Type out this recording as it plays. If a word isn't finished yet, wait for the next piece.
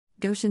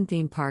Goshen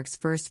Theme Park's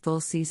first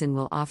full season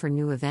will offer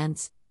new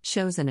events,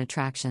 shows, and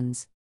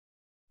attractions.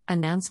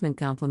 Announcement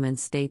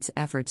complements state's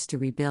efforts to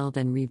rebuild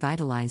and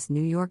revitalize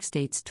New York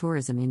State's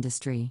tourism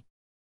industry.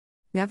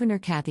 Governor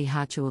Kathy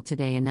Hochul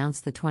today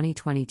announced the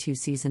 2022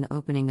 season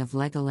opening of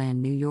Legoland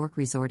New York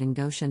Resort in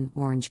Goshen,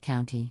 Orange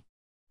County.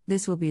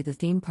 This will be the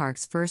theme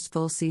park's first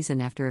full season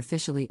after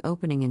officially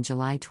opening in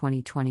July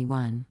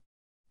 2021.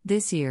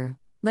 This year,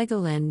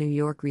 Legoland New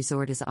York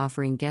Resort is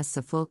offering guests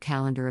a full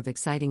calendar of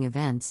exciting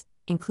events,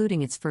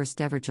 including its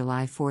first-ever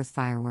July 4th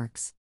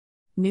fireworks.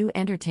 New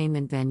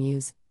entertainment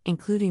venues,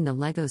 including the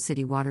Lego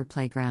City Water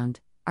Playground,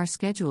 are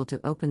scheduled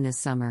to open this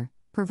summer,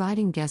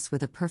 providing guests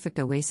with a perfect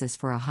oasis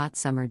for a hot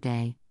summer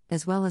day,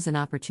 as well as an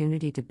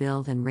opportunity to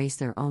build and race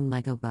their own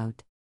Lego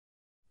boat.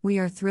 We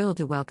are thrilled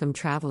to welcome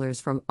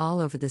travelers from all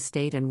over the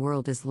state and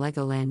world as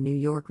Legoland New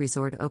York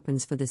Resort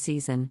opens for the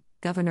season,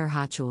 Governor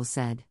Hochul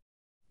said.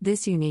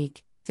 This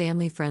unique,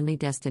 family-friendly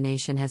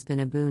destination has been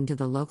a boon to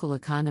the local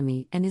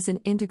economy and is an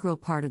integral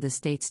part of the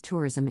state's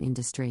tourism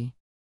industry.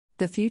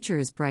 The future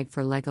is bright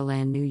for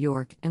Legoland New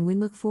York, and we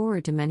look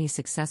forward to many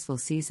successful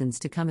seasons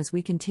to come as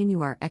we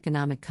continue our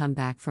economic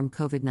comeback from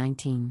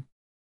COVID-19.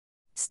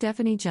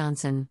 Stephanie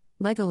Johnson,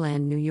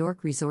 Legoland New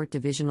York Resort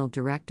Divisional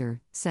Director,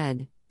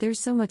 said,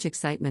 "There's so much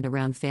excitement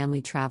around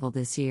family travel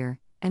this year,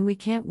 and we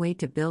can't wait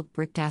to build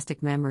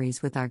bricktastic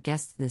memories with our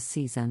guests this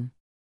season.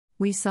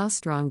 We saw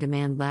strong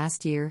demand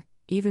last year,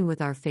 even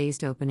with our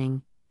phased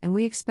opening, and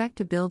we expect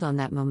to build on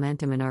that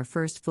momentum in our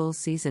first full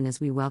season as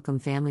we welcome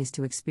families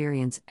to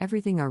experience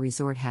everything our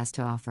resort has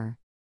to offer."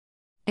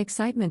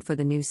 Excitement for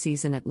the new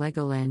season at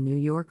Legoland New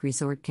York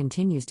Resort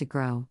continues to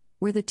grow,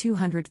 where the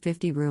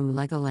 250-room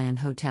Legoland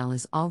Hotel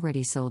is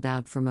already sold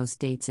out for most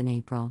dates in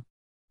April.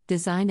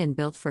 Designed and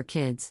built for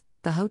kids,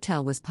 the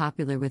hotel was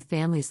popular with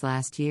families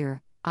last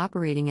year,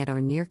 operating at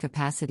or near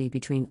capacity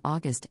between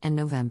August and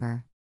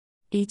November.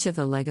 Each of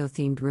the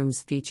Lego-themed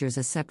rooms features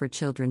a separate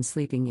children's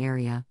sleeping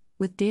area,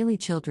 with daily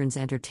children's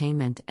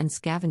entertainment and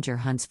scavenger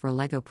hunts for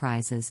Lego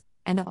prizes,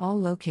 and all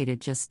located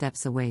just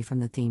steps away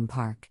from the theme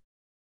park.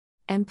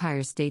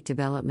 Empire State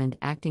Development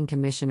Acting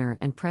Commissioner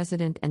and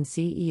President and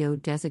CEO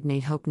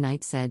designate Hope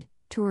Knight said,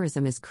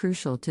 "Tourism is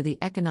crucial to the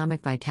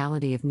economic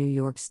vitality of New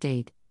York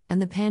State,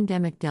 and the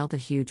pandemic dealt a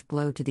huge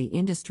blow to the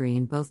industry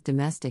in both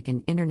domestic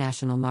and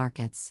international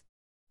markets.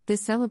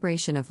 This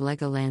celebration of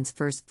Legoland's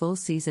first full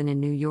season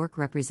in New York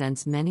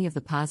represents many of the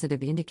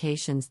positive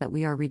indications that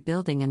we are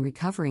rebuilding and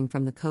recovering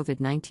from the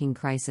COVID-19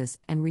 crisis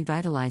and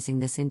revitalizing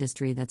this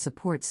industry that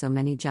supports so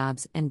many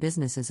jobs and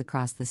businesses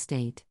across the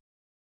state."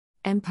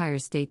 Empire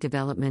State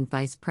Development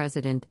Vice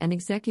President and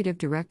Executive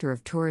Director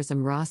of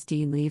Tourism Ross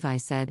D. Levi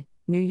said,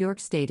 "New York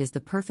State is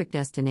the perfect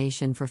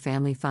destination for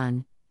family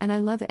fun, and I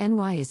Love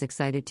NY is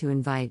excited to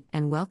invite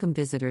and welcome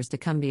visitors to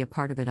come be a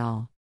part of it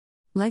all."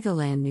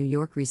 Legoland New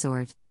York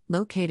Resort,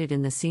 located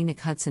in the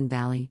scenic Hudson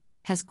Valley,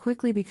 has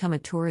quickly become a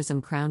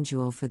tourism crown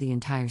jewel for the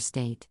entire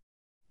state.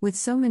 With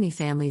so many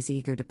families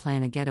eager to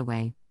plan a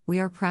getaway, we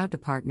are proud to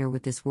partner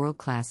with this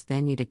world-class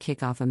venue to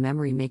kick off a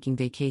memory-making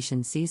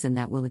vacation season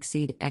that will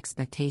exceed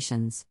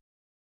expectations.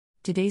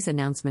 Today's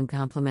announcement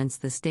complements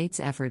the state's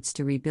efforts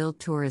to rebuild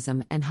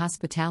tourism and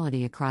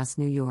hospitality across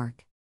New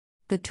York.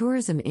 The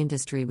tourism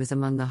industry was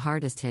among the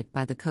hardest hit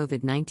by the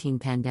COVID-19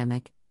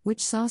 pandemic,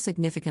 which saw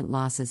significant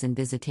losses in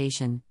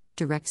visitation,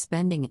 direct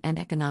spending, and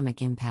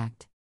economic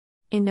impact.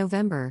 In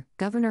November,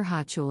 Governor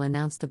Hochul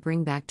announced the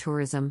Bring Back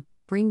Tourism,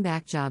 Bring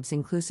Back Jobs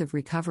Inclusive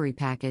Recovery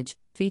Package,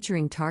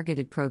 featuring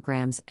targeted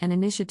programs and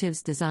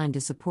initiatives designed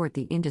to support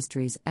the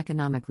industry's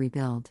economic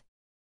rebuild.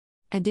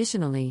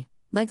 Additionally,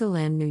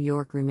 Legoland New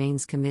York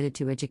remains committed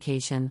to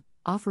education,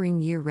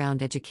 offering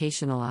year-round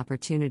educational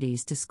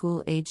opportunities to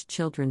school-aged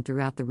children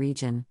throughout the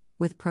region,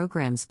 with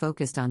programs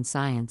focused on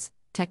science,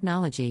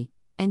 technology,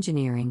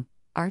 engineering,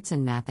 arts,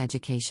 and math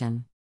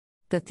education.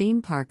 The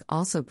theme park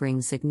also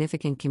brings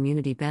significant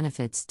community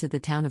benefits to the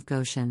town of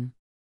Goshen.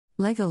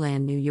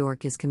 Legoland New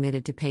York is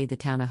committed to pay the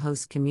town a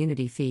host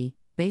community fee,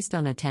 based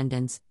on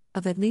attendance,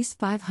 of at least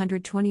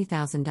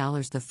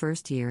 $520,000 the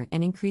first year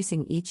and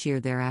increasing each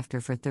year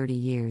thereafter for 30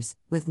 years,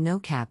 with no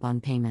cap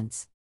on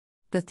payments.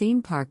 The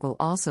theme park will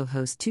also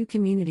host 2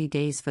 community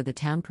days for the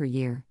town per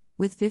year,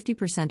 with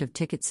 50% of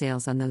ticket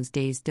sales on those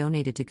days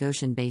donated to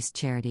Goshen-based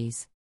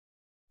charities.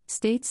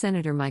 State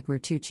Senator Mike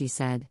Martucci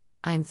said,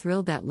 "I am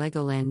thrilled that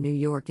Legoland New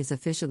York is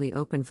officially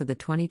open for the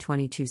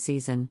 2022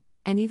 season,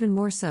 and even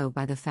more so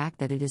by the fact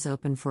that it is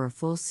open for a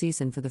full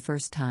season for the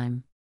first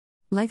time.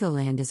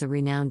 Legoland is a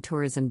renowned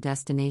tourism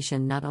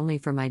destination not only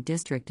for my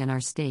district and our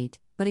state,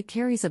 but it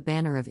carries a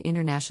banner of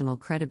international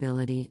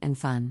credibility and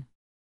fun.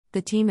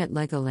 The team at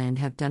Legoland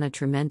have done a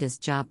tremendous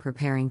job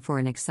preparing for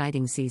an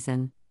exciting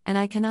season, and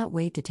I cannot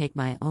wait to take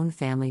my own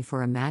family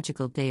for a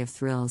magical day of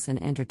thrills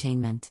and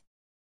entertainment."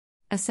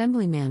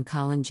 Assemblyman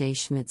Colin J.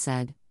 Schmidt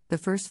said, "The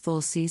first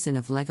full season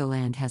of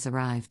Legoland has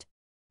arrived.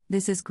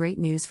 This is great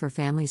news for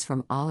families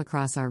from all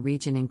across our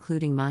region,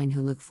 including mine,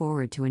 who look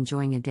forward to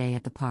enjoying a day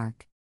at the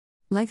park.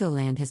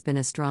 Legoland has been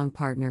a strong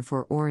partner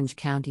for Orange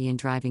County in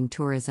driving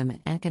tourism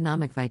and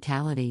economic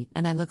vitality,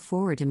 and I look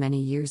forward to many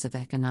years of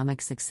economic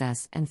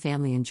success and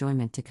family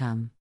enjoyment to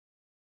come.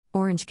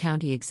 Orange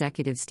County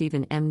Executive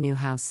Stephen M.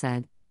 Newhouse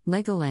said,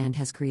 Legoland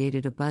has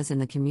created a buzz in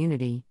the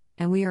community,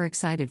 and we are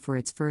excited for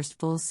its first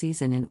full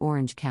season in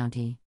Orange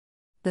County.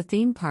 The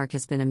theme park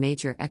has been a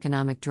major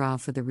economic draw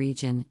for the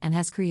region and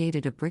has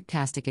created a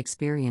bricktastic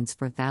experience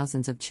for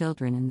thousands of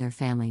children and their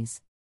families.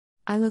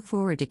 I look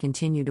forward to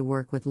continue to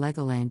work with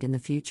Legoland in the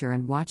future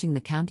and watching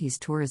the county's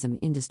tourism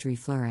industry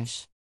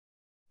flourish.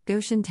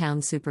 Goshen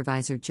Town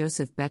Supervisor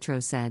Joseph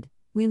Betro said,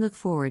 We look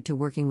forward to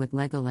working with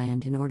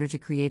Legoland in order to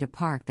create a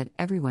park that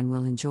everyone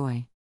will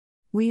enjoy.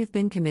 We have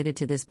been committed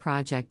to this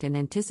project and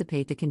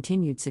anticipate the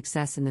continued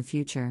success in the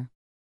future.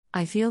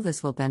 I feel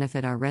this will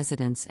benefit our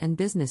residents and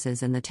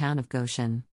businesses in the town of Goshen.